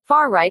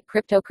Far-right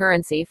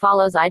cryptocurrency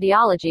follows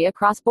ideology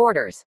across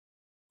borders.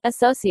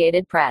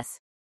 Associated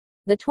Press.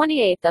 The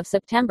 28th of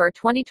September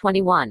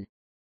 2021.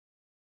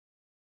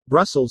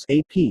 Brussels,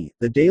 AP,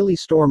 the Daily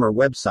Stormer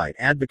website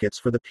advocates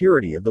for the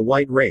purity of the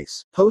white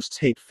race, posts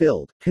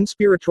hate-filled,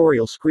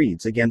 conspiratorial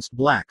screeds against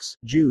blacks,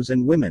 Jews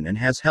and women and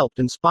has helped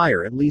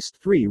inspire at least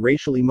 3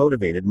 racially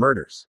motivated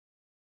murders.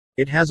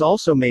 It has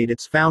also made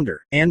its founder,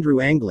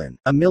 Andrew Anglin,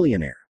 a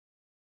millionaire.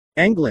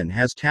 Anglin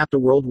has tapped a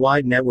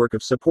worldwide network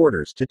of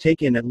supporters to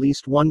take in at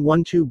least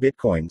 112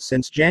 Bitcoin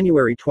since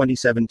January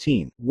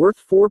 2017,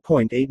 worth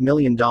 $4.8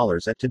 million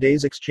at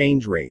today's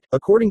exchange rate,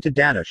 according to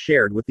data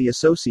shared with the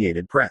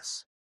Associated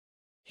Press.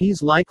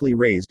 He's likely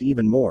raised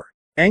even more.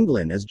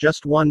 Anglin is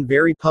just one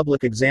very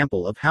public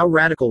example of how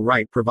radical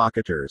right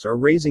provocateurs are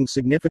raising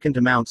significant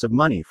amounts of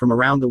money from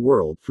around the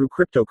world through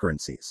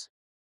cryptocurrencies.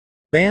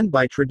 Banned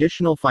by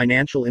traditional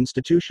financial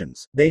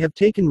institutions, they have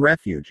taken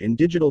refuge in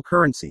digital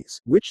currencies,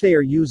 which they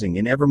are using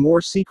in ever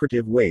more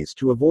secretive ways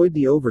to avoid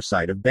the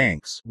oversight of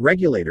banks,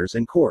 regulators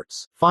and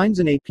courts, finds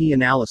an AP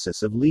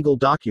analysis of legal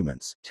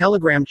documents,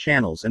 Telegram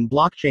channels and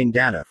blockchain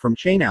data from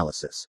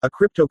Chainalysis, a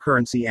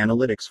cryptocurrency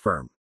analytics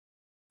firm.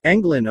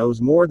 Anglin owes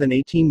more than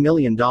 $18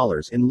 million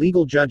in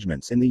legal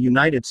judgments in the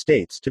United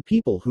States to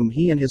people whom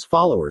he and his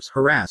followers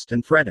harassed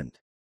and threatened.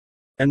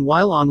 And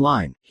while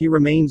online, he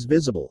remains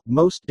visible,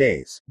 most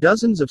days.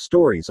 Dozens of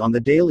stories on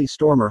the Daily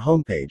Stormer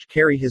homepage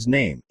carry his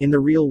name. In the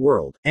real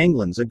world,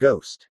 Anglin's a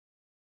ghost.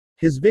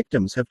 His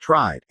victims have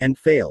tried, and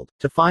failed,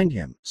 to find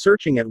him,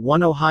 searching at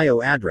one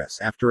Ohio address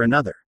after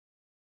another.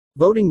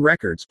 Voting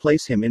records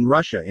place him in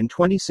Russia in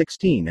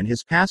 2016 and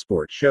his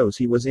passport shows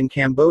he was in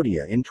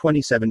Cambodia in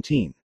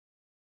 2017.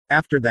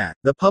 After that,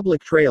 the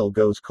public trail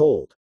goes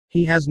cold.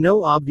 He has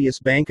no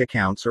obvious bank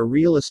accounts or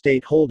real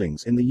estate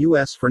holdings in the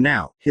US for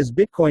now. His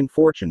Bitcoin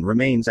fortune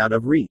remains out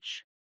of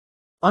reach.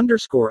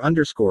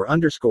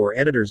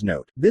 Editor's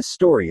note. This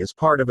story is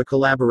part of a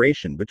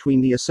collaboration between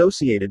the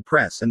Associated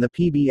Press and the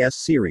PBS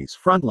series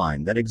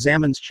Frontline that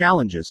examines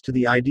challenges to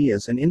the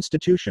ideas and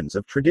institutions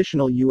of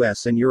traditional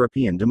US and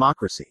European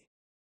democracy.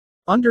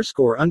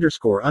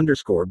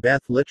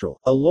 Beth Littrell,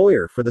 a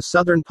lawyer for the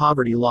Southern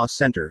Poverty Law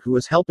Center who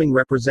is helping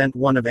represent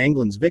one of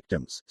Anglin's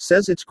victims,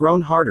 says it's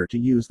grown harder to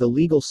use the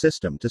legal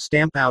system to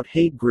stamp out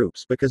hate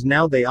groups because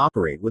now they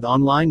operate with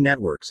online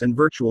networks and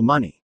virtual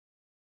money.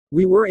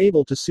 We were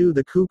able to sue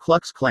the Ku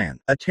Klux Klan,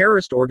 a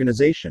terrorist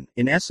organization,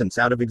 in essence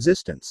out of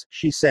existence,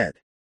 she said.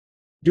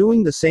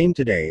 Doing the same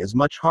today is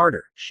much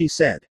harder, she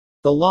said.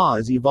 The law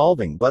is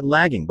evolving but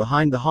lagging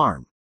behind the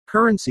harm.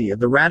 Currency of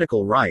the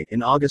radical right.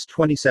 In August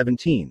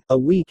 2017, a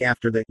week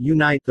after the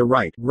Unite the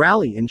Right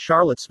rally in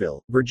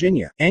Charlottesville,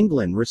 Virginia,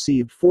 Anglin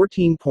received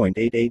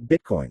 14.88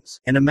 bitcoins,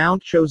 an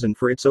amount chosen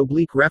for its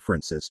oblique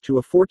references to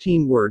a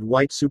 14-word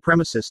white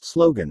supremacist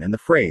slogan and the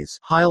phrase,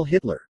 Heil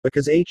Hitler,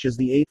 because H is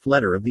the 8th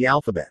letter of the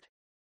alphabet.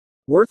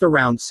 Worth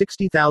around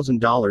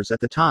 $60,000 at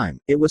the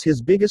time, it was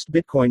his biggest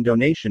Bitcoin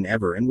donation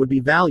ever and would be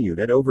valued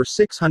at over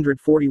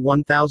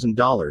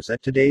 $641,000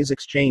 at today's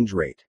exchange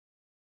rate.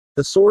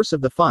 The source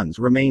of the funds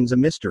remains a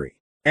mystery.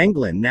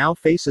 Anglin now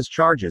faces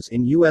charges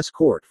in U.S.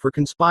 court for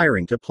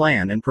conspiring to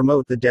plan and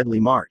promote the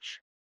deadly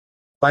march.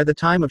 By the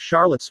time of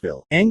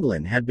Charlottesville,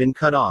 Anglin had been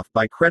cut off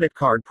by credit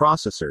card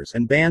processors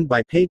and banned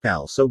by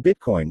PayPal, so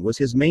Bitcoin was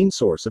his main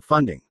source of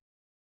funding.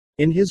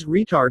 In his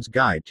Retard's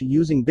Guide to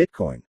Using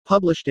Bitcoin,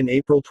 published in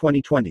April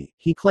 2020,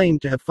 he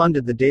claimed to have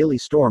funded the Daily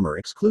Stormer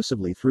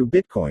exclusively through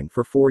Bitcoin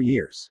for 4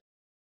 years.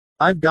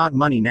 I've got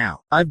money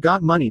now. I've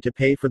got money to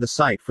pay for the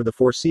site for the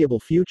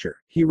foreseeable future,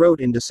 he wrote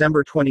in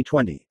December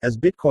 2020, as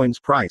Bitcoin's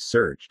price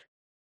surged.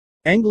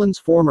 Anglin's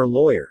former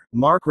lawyer,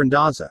 Mark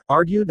Randazza,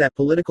 argued that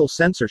political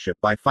censorship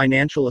by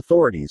financial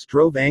authorities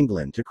drove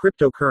Anglin to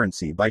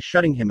cryptocurrency by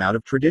shutting him out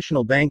of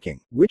traditional banking,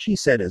 which he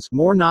said is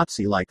more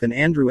Nazi-like than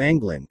Andrew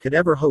Anglin could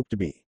ever hope to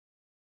be.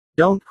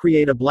 Don't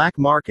create a black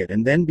market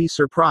and then be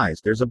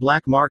surprised there's a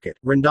black market,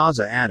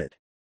 Randazza added.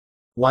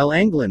 While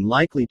Anglin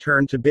likely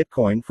turned to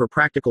Bitcoin for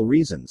practical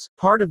reasons,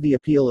 part of the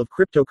appeal of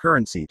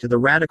cryptocurrency to the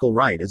radical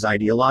right is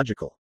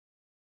ideological.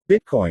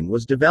 Bitcoin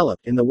was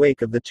developed in the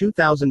wake of the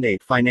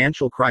 2008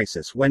 financial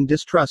crisis when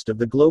distrust of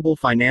the global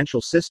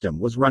financial system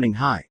was running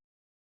high.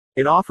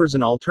 It offers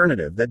an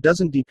alternative that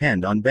doesn't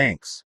depend on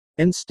banks.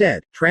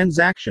 Instead,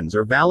 transactions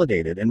are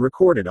validated and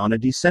recorded on a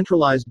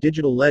decentralized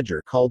digital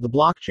ledger called the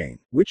blockchain,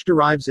 which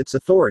derives its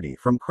authority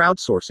from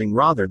crowdsourcing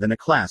rather than a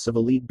class of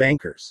elite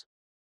bankers.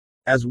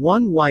 As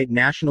one white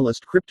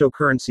nationalist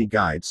cryptocurrency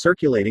guide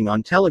circulating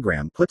on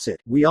Telegram puts it,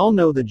 we all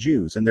know the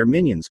Jews and their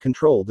minions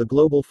control the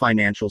global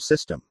financial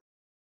system.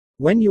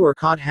 When you are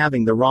caught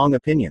having the wrong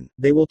opinion,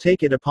 they will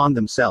take it upon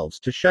themselves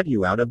to shut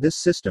you out of this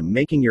system,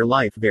 making your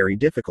life very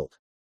difficult.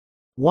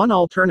 One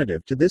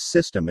alternative to this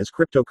system is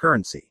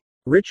cryptocurrency.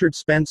 Richard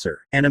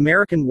Spencer, an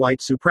American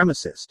white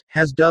supremacist,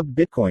 has dubbed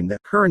Bitcoin the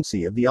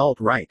currency of the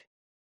alt-right.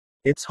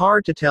 It's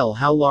hard to tell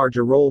how large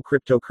a role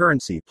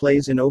cryptocurrency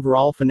plays in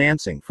overall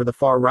financing for the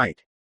far right.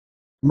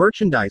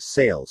 Merchandise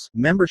sales,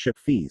 membership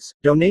fees,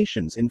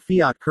 donations in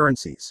fiat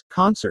currencies,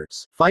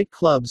 concerts, fight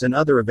clubs and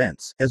other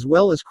events, as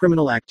well as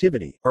criminal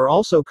activity, are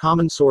also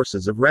common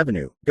sources of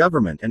revenue,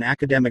 government and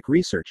academic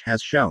research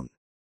has shown.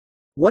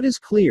 What is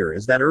clear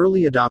is that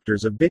early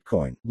adopters of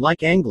Bitcoin,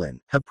 like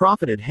Anglin, have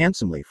profited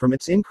handsomely from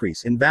its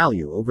increase in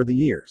value over the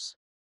years.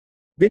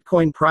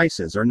 Bitcoin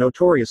prices are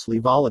notoriously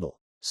volatile.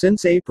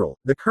 Since April,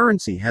 the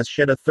currency has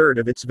shed a third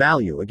of its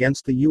value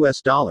against the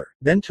US dollar,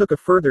 then took a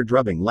further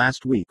drubbing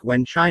last week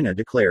when China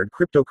declared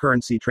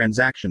cryptocurrency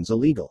transactions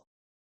illegal.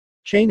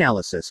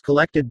 Chainalysis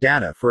collected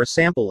data for a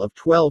sample of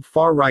 12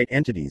 far-right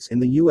entities in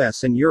the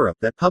US and Europe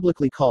that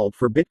publicly called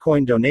for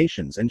Bitcoin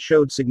donations and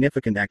showed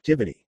significant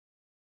activity.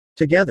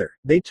 Together,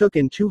 they took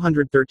in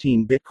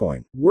 213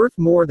 Bitcoin, worth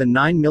more than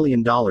 $9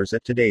 million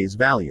at today's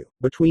value,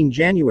 between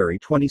January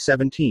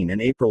 2017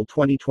 and April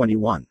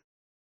 2021.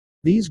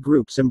 These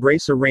groups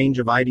embrace a range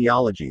of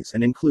ideologies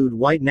and include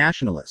white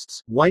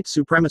nationalists, white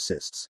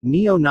supremacists,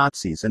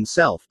 neo-Nazis and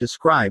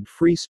self-described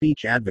free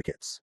speech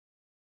advocates.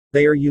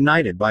 They are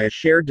united by a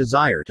shared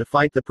desire to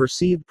fight the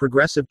perceived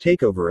progressive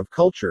takeover of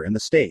culture and the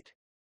state.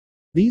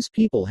 These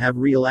people have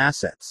real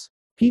assets.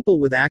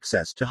 People with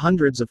access to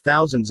hundreds of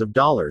thousands of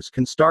dollars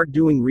can start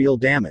doing real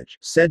damage,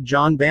 said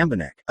John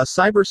Bambanek, a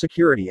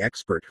cybersecurity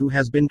expert who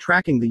has been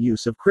tracking the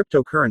use of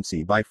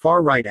cryptocurrency by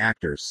far-right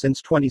actors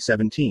since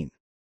 2017.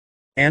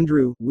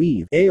 Andrew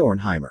Weave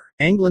Aornheimer,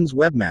 Anglin's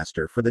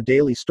webmaster for the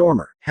Daily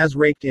Stormer, has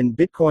raked in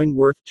Bitcoin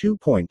worth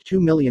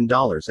 $2.2 million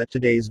at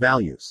today's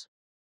values.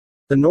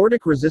 The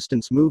Nordic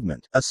Resistance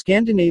Movement, a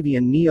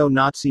Scandinavian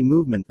neo-Nazi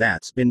movement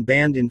that's been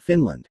banned in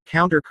Finland,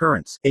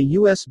 Countercurrents, a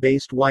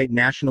US-based white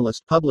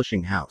nationalist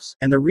publishing house,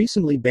 and the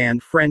recently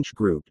banned French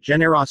group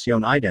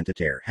Génération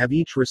Identitaire have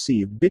each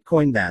received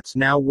Bitcoin that's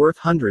now worth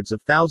hundreds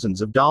of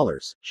thousands of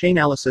dollars,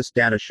 Chainalysis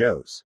data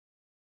shows.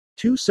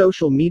 Two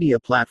social media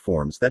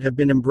platforms that have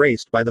been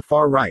embraced by the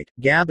far right,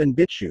 Gab and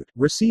BitChute,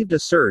 received a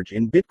surge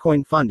in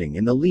Bitcoin funding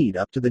in the lead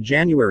up to the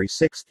January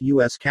 6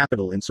 US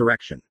Capitol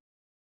insurrection.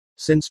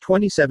 Since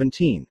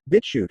 2017,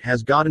 BitChute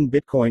has gotten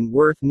Bitcoin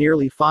worth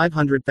nearly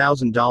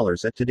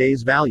 $500,000 at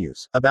today's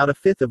values, about a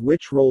fifth of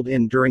which rolled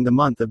in during the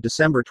month of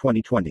December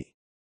 2020.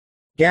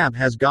 Gab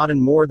has gotten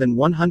more than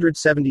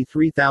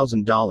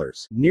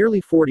 $173,000,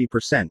 nearly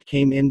 40%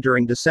 came in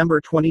during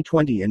December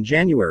 2020 and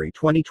January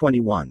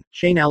 2021,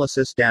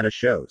 Chainalysis data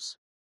shows.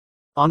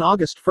 On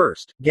August 1,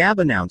 Gab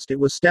announced it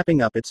was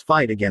stepping up its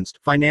fight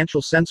against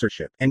financial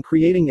censorship and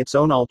creating its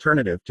own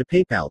alternative to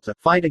PayPal to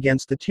fight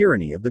against the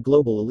tyranny of the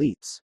global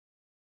elites.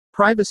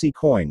 Privacy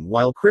Coin.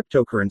 While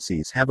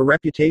cryptocurrencies have a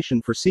reputation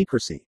for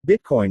secrecy,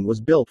 Bitcoin was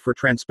built for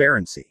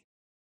transparency.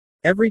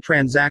 Every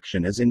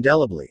transaction is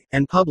indelibly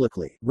and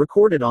publicly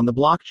recorded on the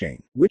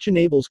blockchain, which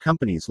enables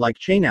companies like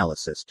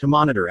Chainalysis to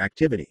monitor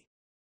activity.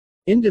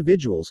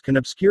 Individuals can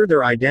obscure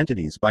their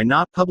identities by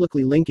not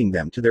publicly linking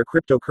them to their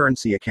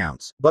cryptocurrency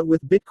accounts, but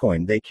with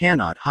Bitcoin they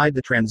cannot hide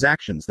the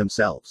transactions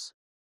themselves.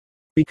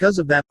 Because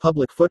of that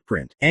public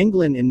footprint,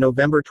 Anglin in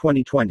November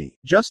 2020,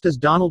 just as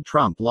Donald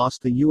Trump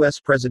lost the US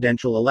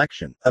presidential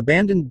election,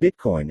 abandoned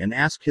Bitcoin and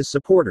asked his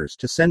supporters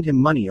to send him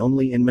money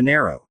only in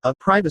Monero, a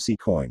privacy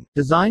coin,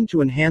 designed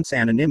to enhance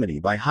anonymity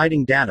by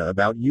hiding data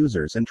about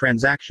users and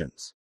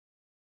transactions.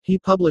 He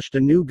published a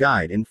new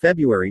guide in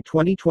February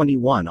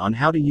 2021 on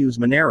how to use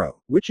Monero,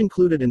 which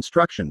included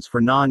instructions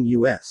for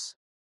non-US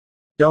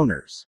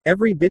donors.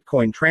 Every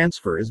Bitcoin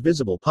transfer is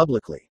visible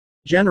publicly.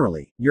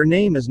 Generally, your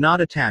name is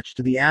not attached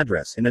to the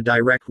address in a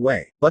direct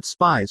way, but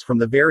spies from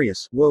the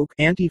various woke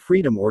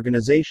anti-freedom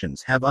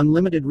organizations have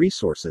unlimited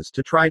resources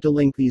to try to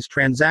link these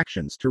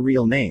transactions to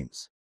real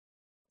names.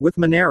 With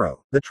Monero,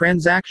 the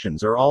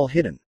transactions are all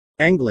hidden.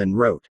 Anglin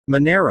wrote,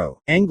 Monero,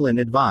 Anglin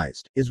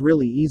advised, is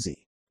really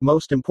easy.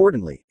 Most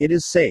importantly, it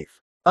is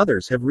safe.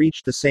 Others have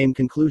reached the same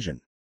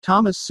conclusion.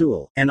 Thomas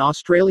Sewell, an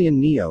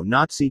Australian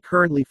neo-Nazi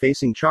currently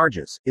facing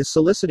charges, is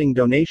soliciting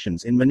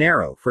donations in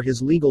Monero for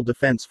his legal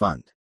defense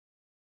fund.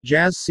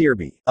 Jazz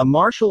Searby, a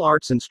martial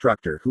arts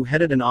instructor who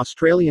headed an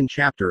Australian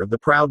chapter of the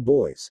Proud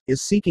Boys,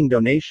 is seeking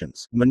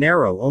donations,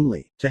 Monero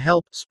only, to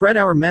help spread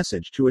our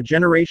message to a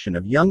generation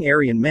of young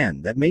Aryan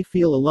men that may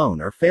feel alone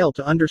or fail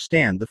to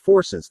understand the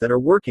forces that are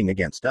working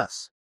against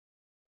us.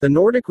 The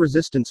Nordic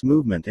Resistance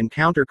Movement and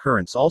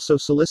Countercurrents also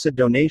solicit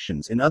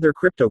donations in other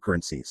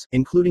cryptocurrencies,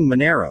 including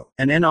Monero,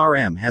 and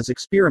NRM has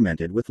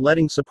experimented with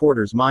letting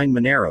supporters mine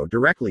Monero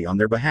directly on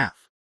their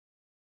behalf.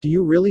 Do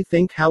you really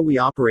think how we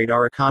operate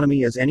our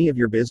economy is any of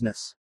your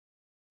business?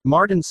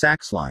 Martin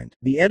Saxlind,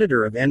 the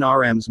editor of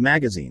NRM's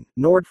magazine,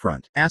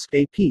 Nordfront, asked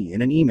AP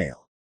in an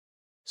email.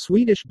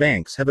 Swedish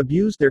banks have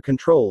abused their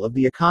control of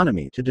the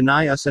economy to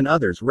deny us and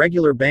others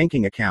regular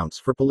banking accounts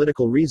for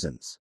political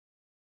reasons.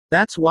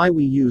 That's why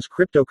we use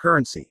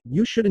cryptocurrency.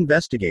 You should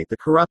investigate the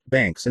corrupt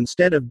banks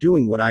instead of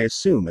doing what I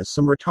assume is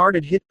some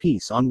retarded hit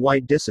piece on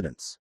white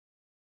dissidents.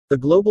 The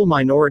Global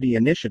Minority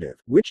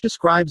Initiative, which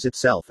describes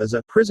itself as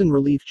a prison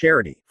relief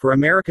charity for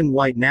American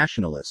white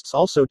nationalists,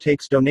 also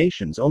takes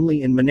donations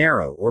only in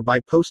Monero or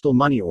by postal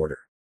money order.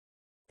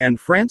 And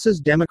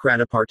France's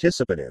Democrate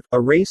Participative, a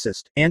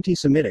racist,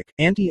 anti-Semitic,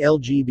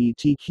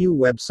 anti-LGBTQ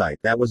website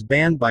that was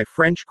banned by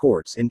French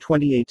courts in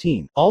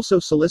 2018, also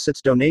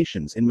solicits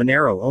donations in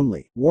Monero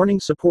only, warning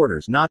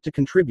supporters not to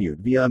contribute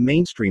via a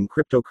mainstream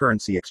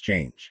cryptocurrency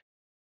exchange.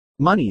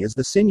 Money is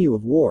the sinew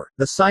of war,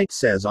 the site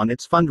says on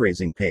its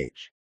fundraising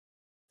page.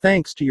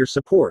 Thanks to your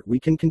support, we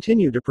can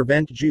continue to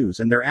prevent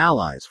Jews and their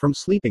allies from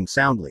sleeping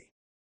soundly.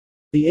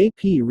 The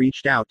AP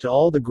reached out to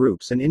all the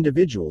groups and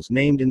individuals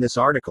named in this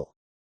article.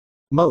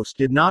 Most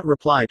did not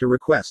reply to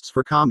requests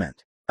for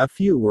comment. A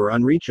few were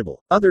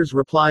unreachable. Others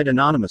replied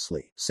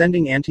anonymously,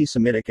 sending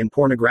anti-Semitic and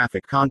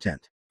pornographic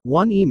content.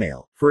 One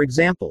email, for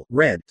example,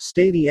 read,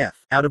 "Stay the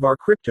F out of our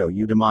crypto,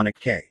 you demonic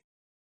K."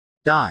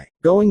 Die.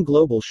 Going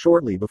global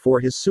shortly before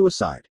his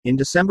suicide, in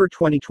December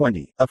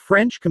 2020, a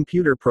French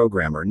computer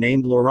programmer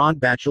named Laurent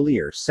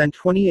Bachelier sent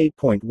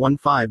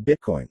 28.15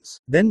 bitcoins,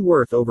 then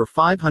worth over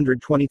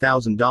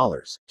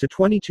 $520,000, to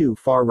 22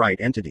 far-right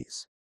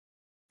entities.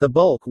 The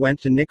bulk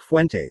went to Nick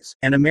Fuentes,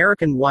 an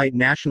American white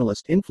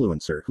nationalist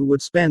influencer who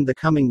would spend the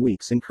coming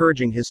weeks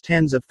encouraging his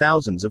tens of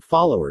thousands of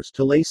followers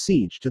to lay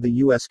siege to the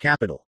U.S.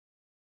 Capitol.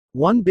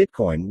 1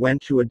 Bitcoin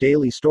went to a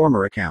Daily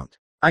Stormer account.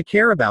 "I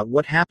care about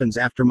what happens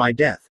after my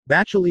death,"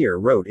 Bachelier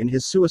wrote in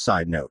his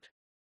suicide note.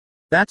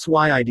 "That's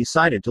why I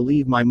decided to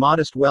leave my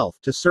modest wealth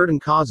to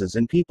certain causes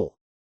and people.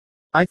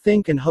 I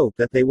think and hope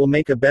that they will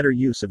make a better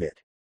use of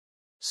it."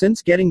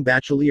 Since getting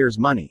Bachelier's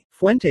money,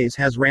 Fuentes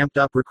has ramped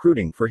up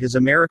recruiting for his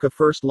America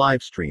First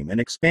livestream and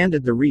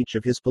expanded the reach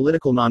of his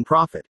political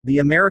nonprofit, the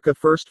America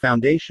First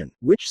Foundation,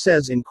 which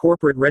says in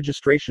corporate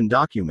registration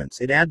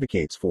documents it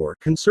advocates for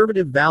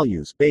conservative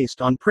values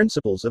based on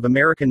principles of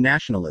American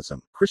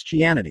nationalism,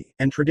 Christianity,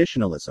 and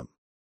traditionalism.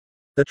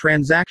 The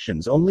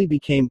transactions only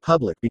became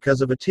public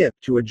because of a tip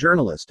to a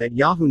journalist at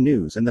Yahoo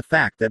News and the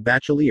fact that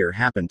Bachelier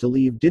happened to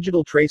leave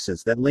digital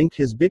traces that linked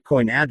his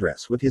Bitcoin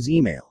address with his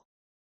email.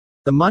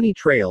 The money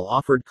trail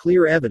offered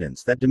clear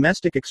evidence that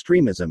domestic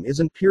extremism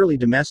isn't purely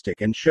domestic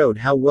and showed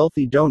how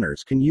wealthy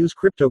donors can use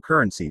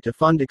cryptocurrency to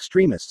fund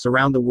extremists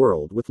around the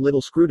world with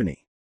little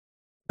scrutiny.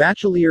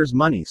 Bachelier's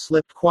money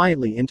slipped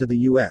quietly into the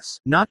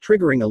U.S., not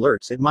triggering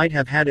alerts it might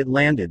have had it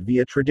landed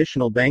via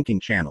traditional banking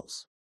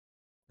channels.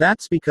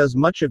 That's because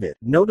much of it,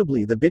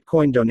 notably the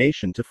Bitcoin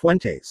donation to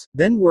Fuentes,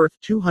 then worth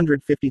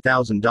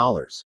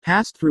 $250,000,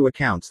 passed through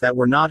accounts that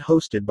were not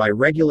hosted by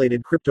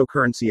regulated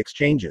cryptocurrency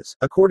exchanges,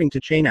 according to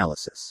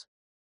Chainalysis.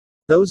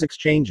 Those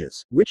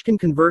exchanges, which can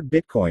convert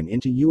Bitcoin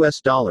into US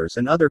dollars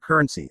and other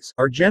currencies,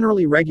 are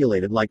generally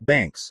regulated like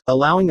banks,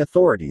 allowing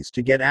authorities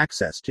to get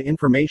access to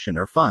information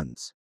or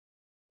funds.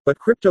 But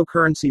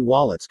cryptocurrency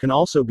wallets can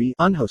also be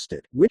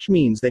unhosted, which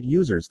means that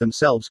users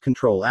themselves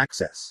control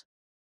access.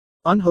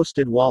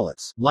 Unhosted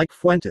wallets, like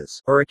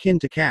Fuentes, are akin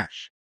to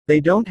cash.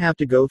 They don't have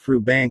to go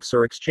through banks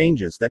or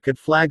exchanges that could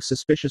flag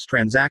suspicious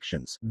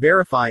transactions,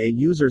 verify a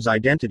user's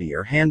identity,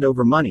 or hand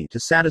over money to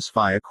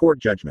satisfy a court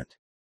judgment.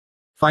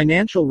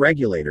 Financial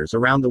regulators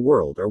around the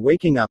world are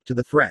waking up to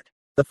the threat.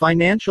 The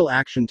Financial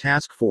Action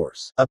Task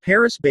Force, a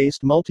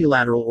Paris-based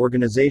multilateral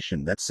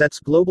organization that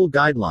sets global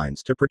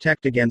guidelines to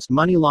protect against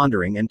money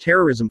laundering and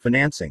terrorism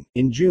financing,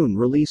 in June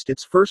released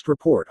its first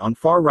report on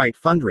far-right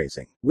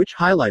fundraising, which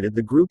highlighted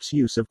the group's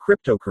use of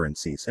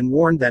cryptocurrencies and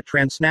warned that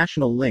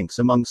transnational links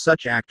among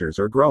such actors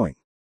are growing.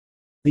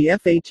 The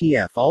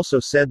FATF also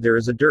said there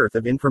is a dearth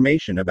of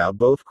information about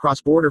both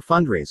cross-border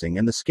fundraising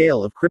and the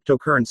scale of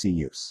cryptocurrency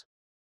use.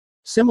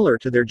 Similar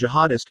to their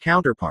jihadist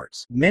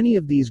counterparts, many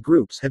of these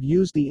groups have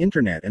used the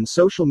internet and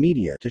social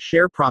media to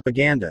share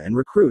propaganda and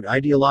recruit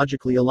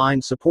ideologically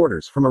aligned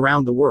supporters from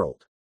around the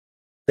world.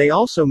 They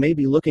also may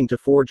be looking to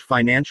forge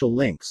financial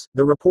links,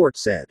 the report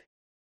said.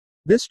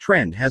 This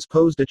trend has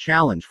posed a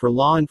challenge for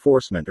law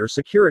enforcement or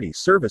security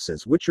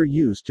services which are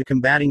used to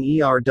combating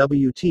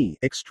ERWT,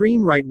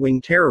 extreme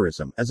right-wing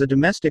terrorism, as a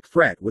domestic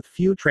threat with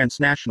few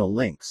transnational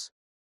links.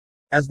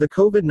 As the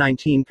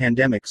COVID-19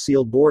 pandemic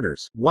sealed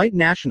borders, white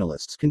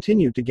nationalists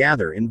continued to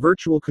gather in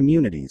virtual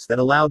communities that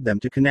allowed them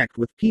to connect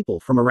with people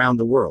from around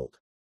the world.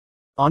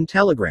 On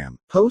Telegram,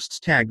 posts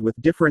tagged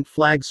with different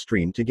flags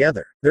streamed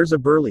together. There's a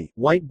burly,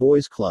 white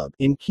boys club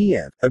in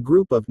Kiev, a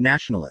group of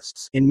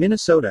nationalists in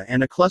Minnesota,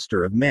 and a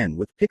cluster of men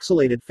with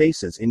pixelated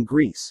faces in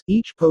Greece,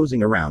 each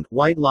posing around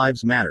 "White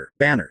Lives Matter"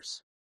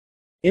 banners.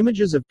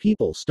 Images of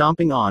people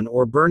stomping on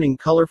or burning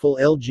colorful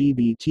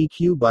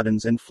LGBTQ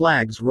buttons and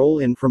flags roll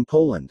in from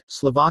Poland,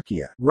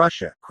 Slovakia,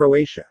 Russia,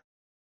 Croatia.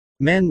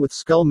 Men with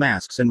skull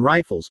masks and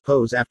rifles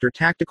pose after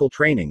tactical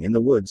training in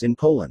the woods in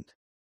Poland.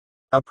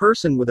 A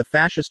person with a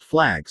fascist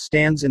flag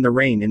stands in the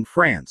rain in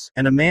France,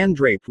 and a man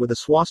draped with a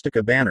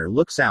swastika banner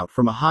looks out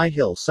from a high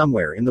hill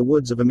somewhere in the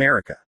woods of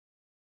America.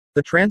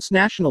 The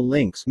transnational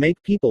links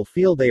make people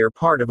feel they are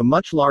part of a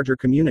much larger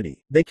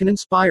community. They can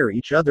inspire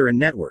each other and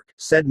network,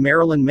 said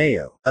Marilyn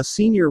Mayo, a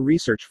senior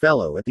research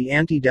fellow at the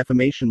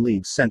Anti-Defamation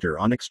League's Center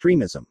on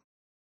Extremism.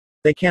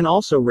 They can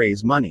also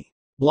raise money.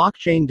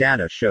 Blockchain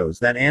data shows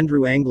that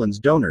Andrew Anglin's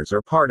donors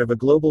are part of a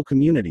global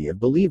community of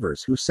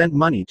believers who sent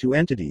money to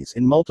entities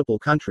in multiple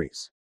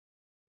countries.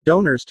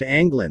 Donors to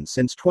Anglin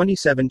since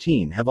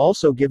 2017 have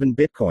also given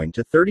Bitcoin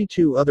to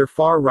 32 other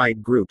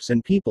far-right groups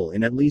and people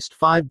in at least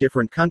 5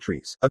 different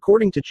countries,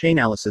 according to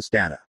Chainalysis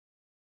data.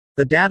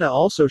 The data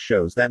also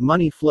shows that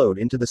money flowed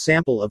into the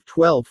sample of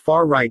 12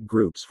 far-right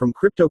groups from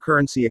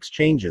cryptocurrency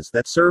exchanges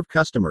that serve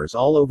customers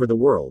all over the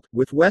world,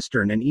 with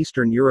Western and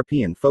Eastern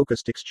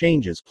European-focused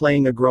exchanges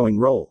playing a growing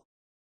role.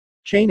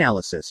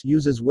 Chainalysis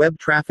uses web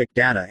traffic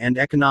data and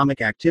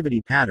economic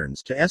activity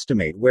patterns to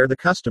estimate where the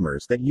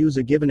customers that use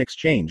a given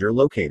exchange are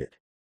located.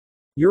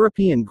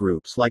 European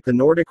groups like the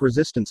Nordic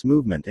Resistance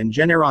Movement and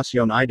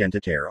Génération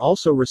Identitaire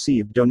also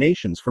received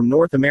donations from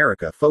North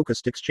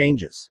America-focused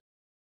exchanges.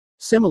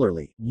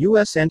 Similarly,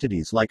 U.S.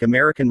 entities like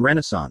American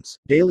Renaissance,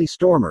 Daily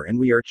Stormer and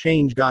We Are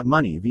Change got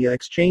money via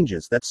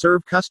exchanges that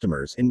serve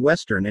customers in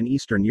Western and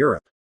Eastern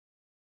Europe.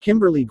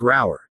 Kimberly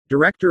Grauer,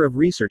 director of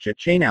research at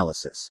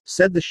Chainalysis,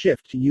 said the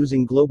shift to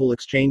using global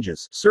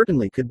exchanges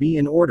certainly could be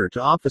in order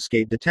to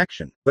obfuscate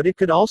detection, but it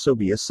could also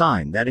be a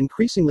sign that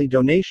increasingly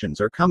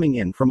donations are coming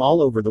in from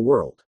all over the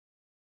world.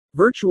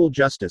 Virtual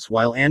justice.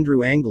 While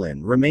Andrew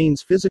Anglin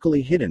remains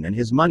physically hidden and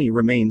his money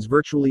remains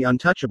virtually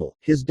untouchable,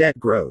 his debt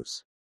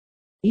grows.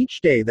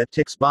 Each day that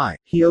ticks by,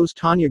 he owes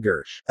Tanya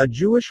Gersh, a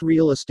Jewish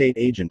real estate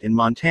agent in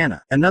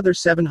Montana, another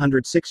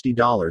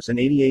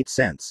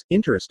 $760.88,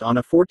 interest on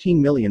a $14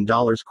 million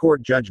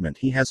court judgment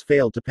he has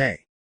failed to pay.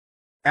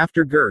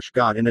 After Gersh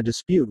got in a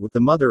dispute with the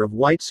mother of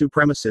white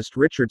supremacist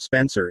Richard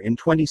Spencer in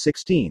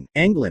 2016,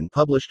 Anglin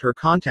published her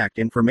contact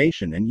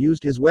information and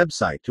used his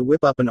website to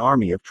whip up an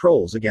army of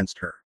trolls against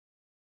her.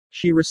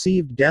 She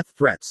received death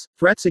threats,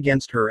 threats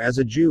against her as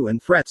a Jew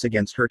and threats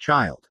against her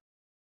child.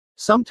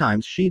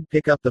 Sometimes she'd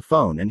pick up the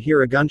phone and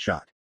hear a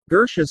gunshot.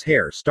 Gersh's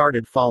hair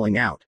started falling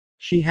out.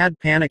 She had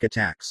panic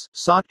attacks,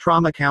 sought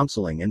trauma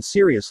counseling and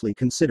seriously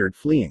considered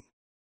fleeing.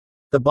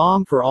 The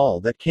bomb for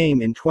all that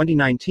came in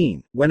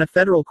 2019, when a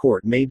federal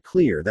court made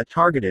clear that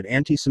targeted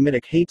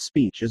anti-Semitic hate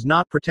speech is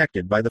not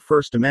protected by the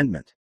First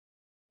Amendment.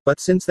 But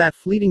since that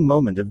fleeting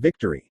moment of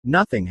victory,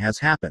 nothing has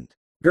happened.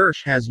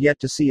 Gersh has yet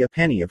to see a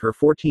penny of her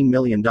 $14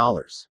 million.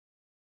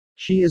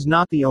 She is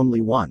not the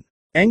only one.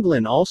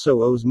 Anglin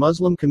also owes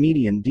Muslim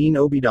comedian Dean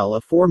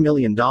Obeidallah $4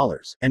 million,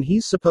 and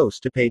he's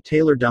supposed to pay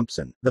Taylor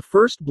Dumpson, the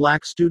first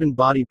black student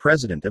body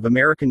president of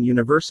American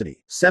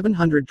University,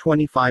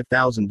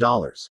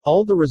 $725,000,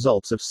 all the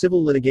results of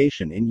civil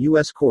litigation in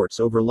U.S. courts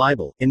over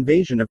libel,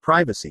 invasion of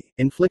privacy,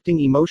 inflicting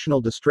emotional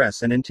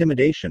distress and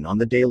intimidation on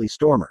the Daily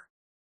Stormer.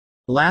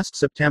 Last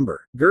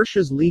September,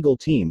 Gersh's legal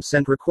team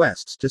sent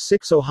requests to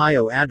 6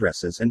 Ohio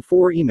addresses and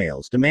 4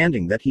 emails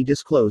demanding that he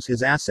disclose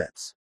his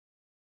assets.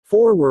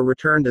 4 were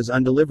returned as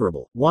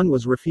undeliverable, 1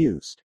 was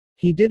refused.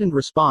 He didn't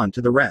respond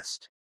to the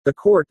rest. The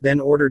court then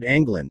ordered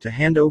Anglin to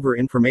hand over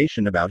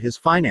information about his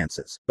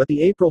finances, but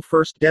the April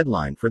 1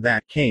 deadline for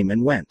that came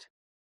and went.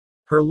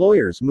 Her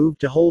lawyers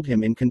moved to hold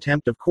him in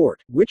contempt of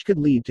court, which could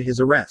lead to his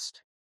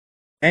arrest.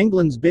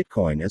 Anglin's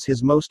Bitcoin is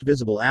his most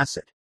visible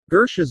asset.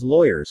 Gersh's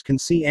lawyers can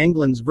see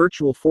Anglin's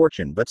virtual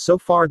fortune, but so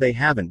far they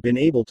haven't been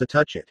able to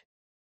touch it.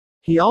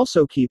 He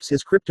also keeps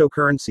his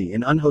cryptocurrency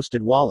in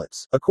unhosted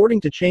wallets,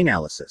 according to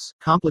Chainalysis,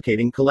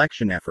 complicating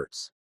collection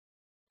efforts.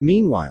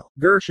 Meanwhile,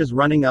 Gersh is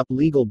running up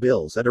legal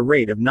bills at a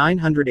rate of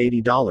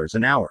 $980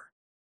 an hour.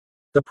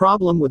 The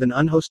problem with an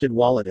unhosted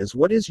wallet is,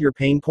 what is your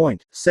pain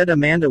point, said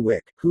Amanda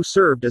Wick, who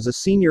served as a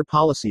senior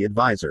policy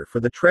advisor for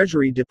the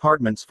Treasury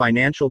Department's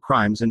Financial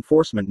Crimes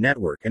Enforcement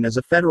Network and as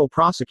a federal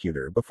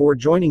prosecutor before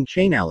joining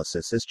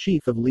Chainalysis as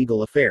chief of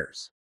legal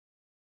affairs.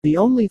 The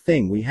only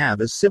thing we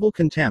have is civil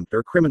contempt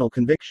or criminal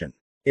conviction.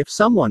 If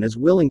someone is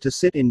willing to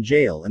sit in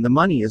jail and the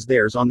money is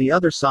theirs on the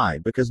other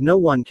side because no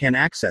one can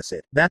access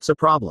it, that's a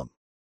problem.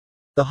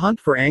 The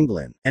hunt for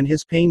Anglin, and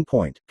his pain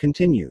point,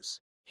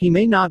 continues. He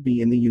may not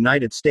be in the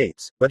United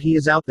States, but he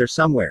is out there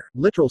somewhere,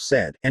 Littrell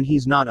said, and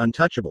he's not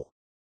untouchable.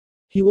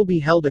 He will be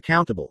held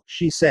accountable,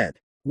 she said.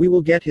 We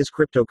will get his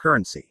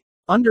cryptocurrency.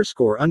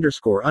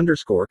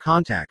 _____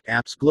 Contact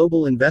App's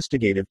Global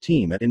Investigative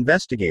Team at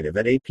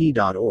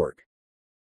investigative@ap.org.